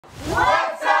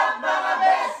What's up mga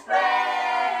best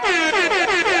friend?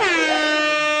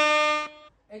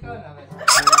 Ikaw na, best friend.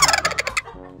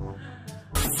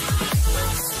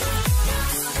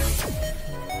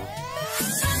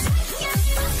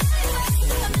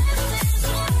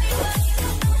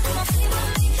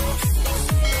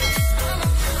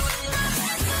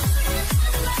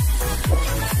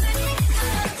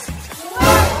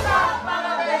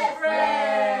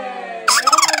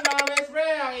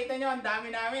 Ang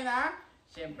dami namin ha.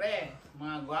 Siyempre,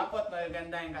 mga gwapo at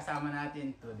magaganda yung kasama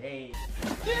natin today.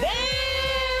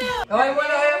 Kaway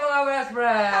muna kayo mga best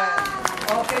friend.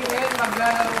 Okay, ngayon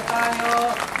maglalaro tayo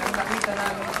ng nakita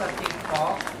namin sa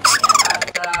TikTok.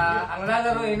 At ang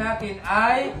lalaroin natin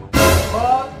ay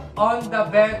Caught on the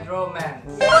Bed Romance.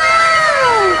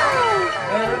 Wow!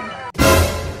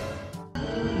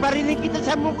 Barinig kita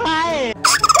sa mukha eh!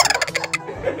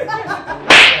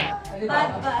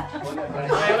 Bad ba?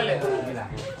 Okay, ulit.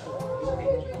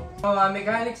 Mga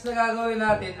mechanics na gagawin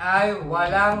natin ay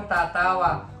walang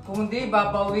tatawa. Kundi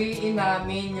babawiin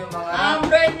namin yung Ang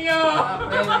premyo! mga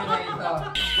premyo na ito.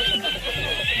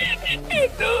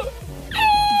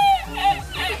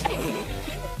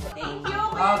 Thank you,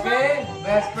 Okay,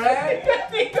 best friend?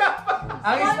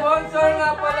 Ang sponsor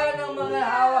nga pala ng mga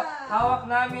hawak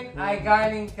namin ay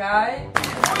galing kay...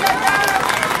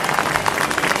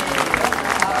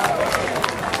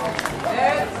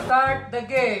 Let's start the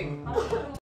game.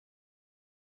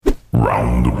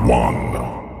 Round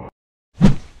 1.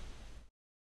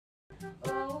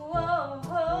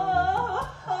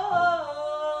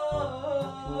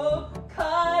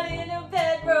 Caught in a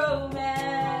bed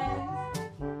romance.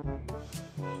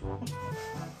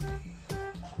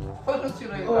 Paano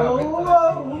sila yung gamit?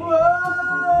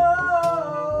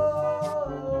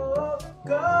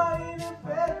 Caught in a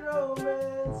bed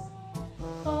romance.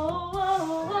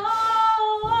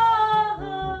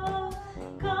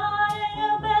 Caught in a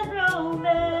bed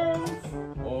romance.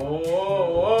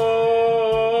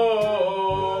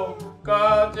 Oh,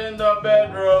 caught in the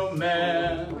bedroom,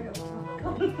 man.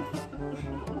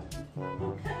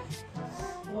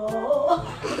 Whoa.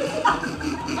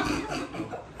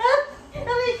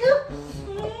 Aray ko.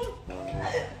 Aray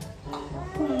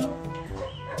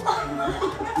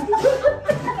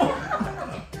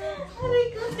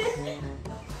ko.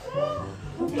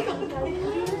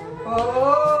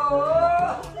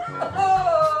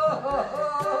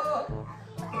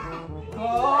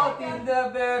 Caught in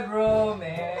the bed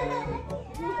romance.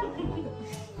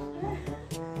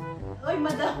 Oy,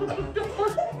 madam.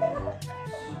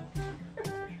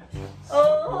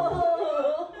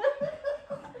 Oh.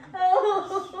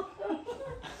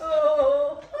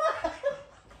 Oh.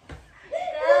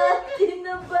 Caught in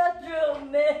the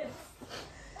bedroom, miss.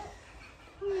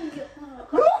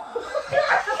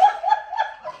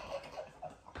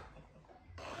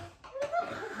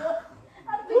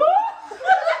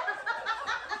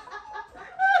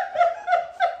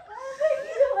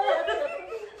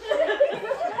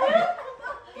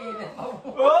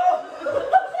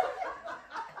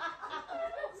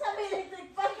 Sabi electric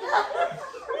fan lang.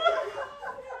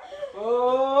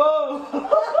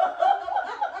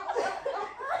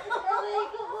 Aray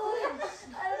ko, boy. Ano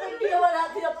ba yung ginawa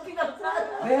natin na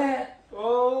pinagsasabi?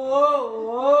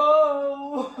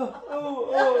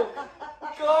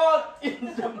 Caught in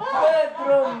the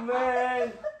bedroom, man!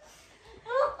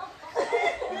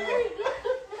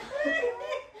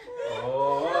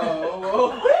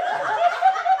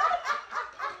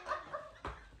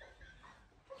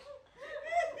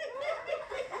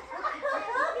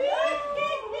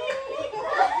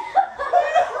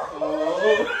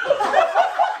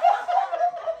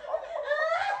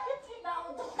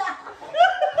 Nautok na.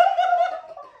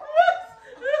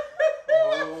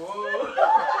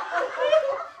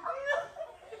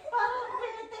 Parang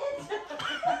penitensya.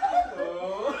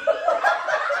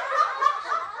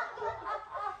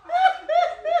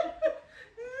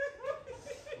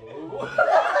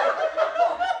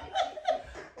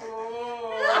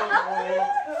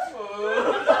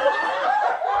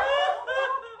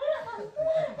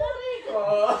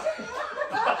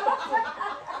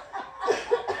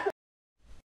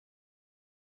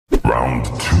 Round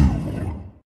 2.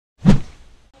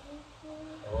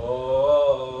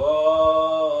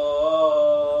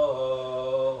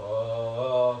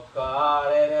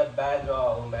 Caught in a bed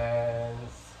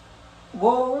romance.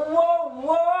 Whoa, whoa,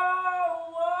 whoa,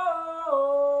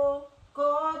 whoa.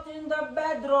 Caught in the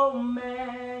bed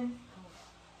romance.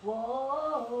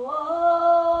 Whoa,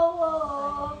 whoa,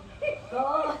 whoa.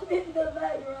 Caught in the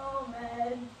bed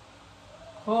romance.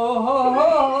 Oh, oh, oh,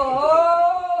 oh,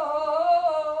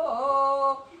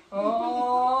 oh,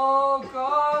 oh,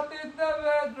 caught in the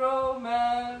bed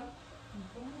romance.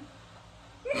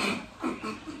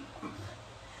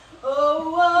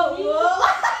 Oh, whoa, whoa.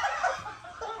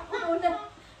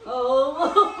 Oh,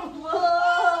 whoa,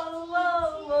 whoa,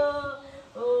 whoa, whoa.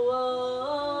 Oh,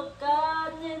 whoa,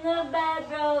 caught in a bad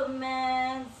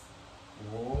romance.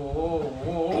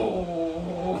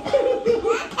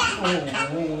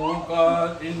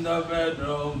 Caught in the bed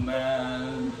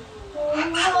romance.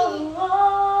 Oh,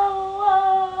 whoa,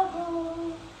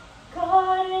 whoa,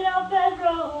 caught in a bad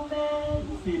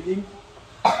romance. Feeling.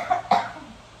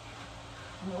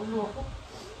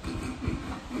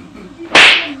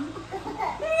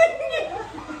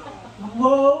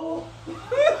 Whoa.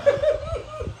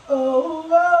 Oh,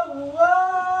 whoa, whoa.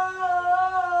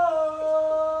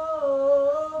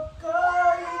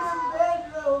 Caught in a bad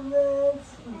romance.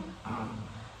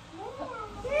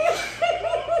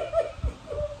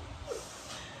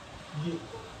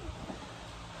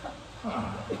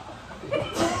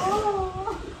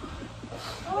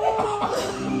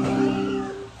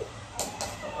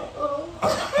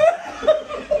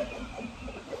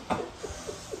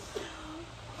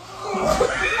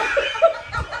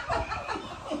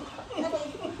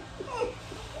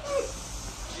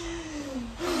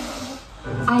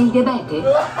 Hai il diabete?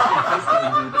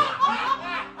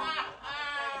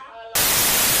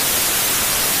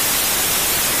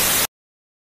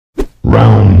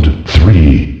 Round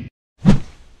 3.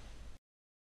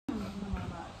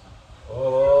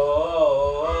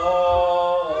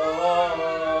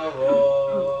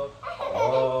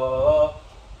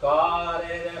 Caught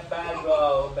in a bad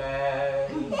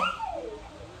romance.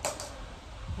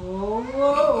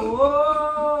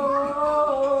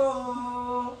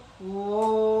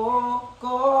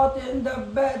 Caught in the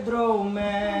bed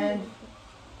romance.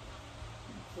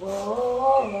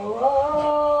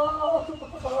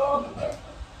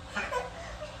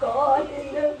 Caught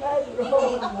in the bad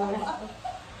romance. Caught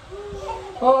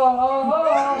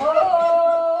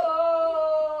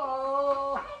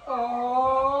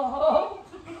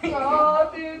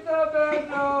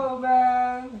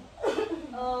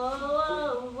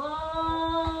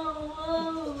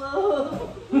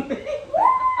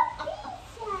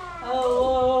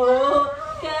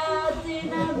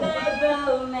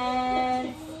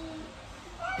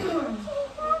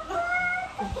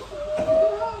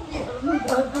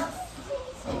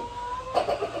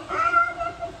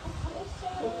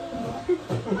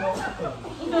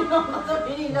in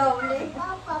the bed romance.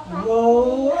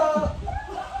 Oh, whoa,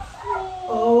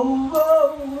 whoa,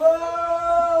 whoa.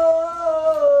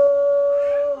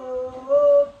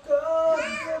 Oh, caught in a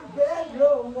bad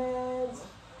romance.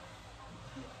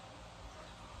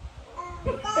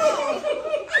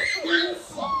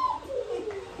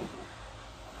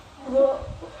 Whoa.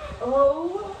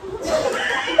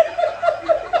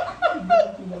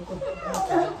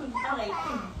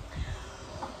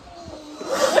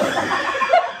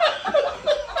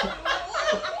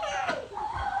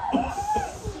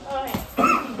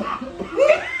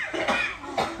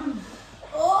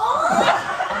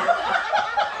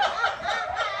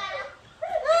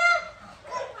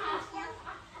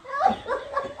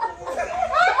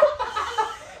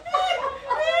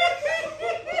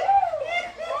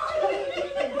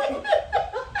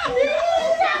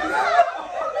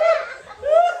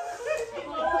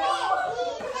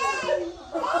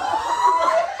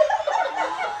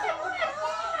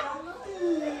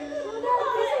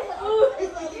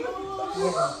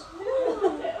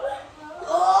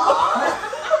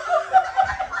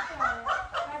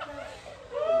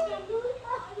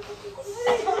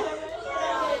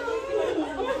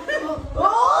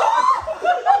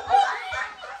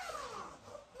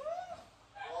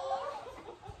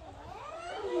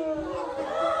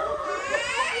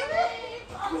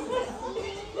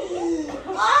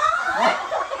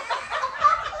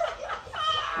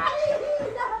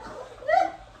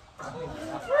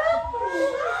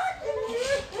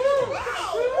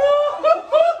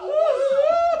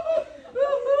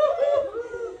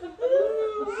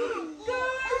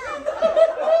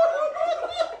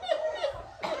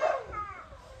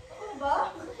 whoa,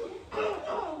 whoa.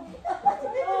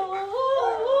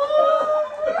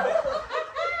 Caught in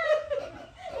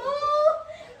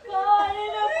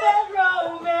the bed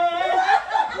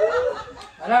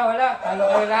romance. Wala. Talo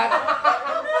kayo lahat.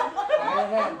 Talo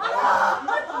kayo lahat.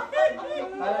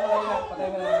 Talo kayo lahat.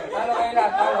 Talo kayo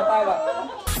lahat. Talo.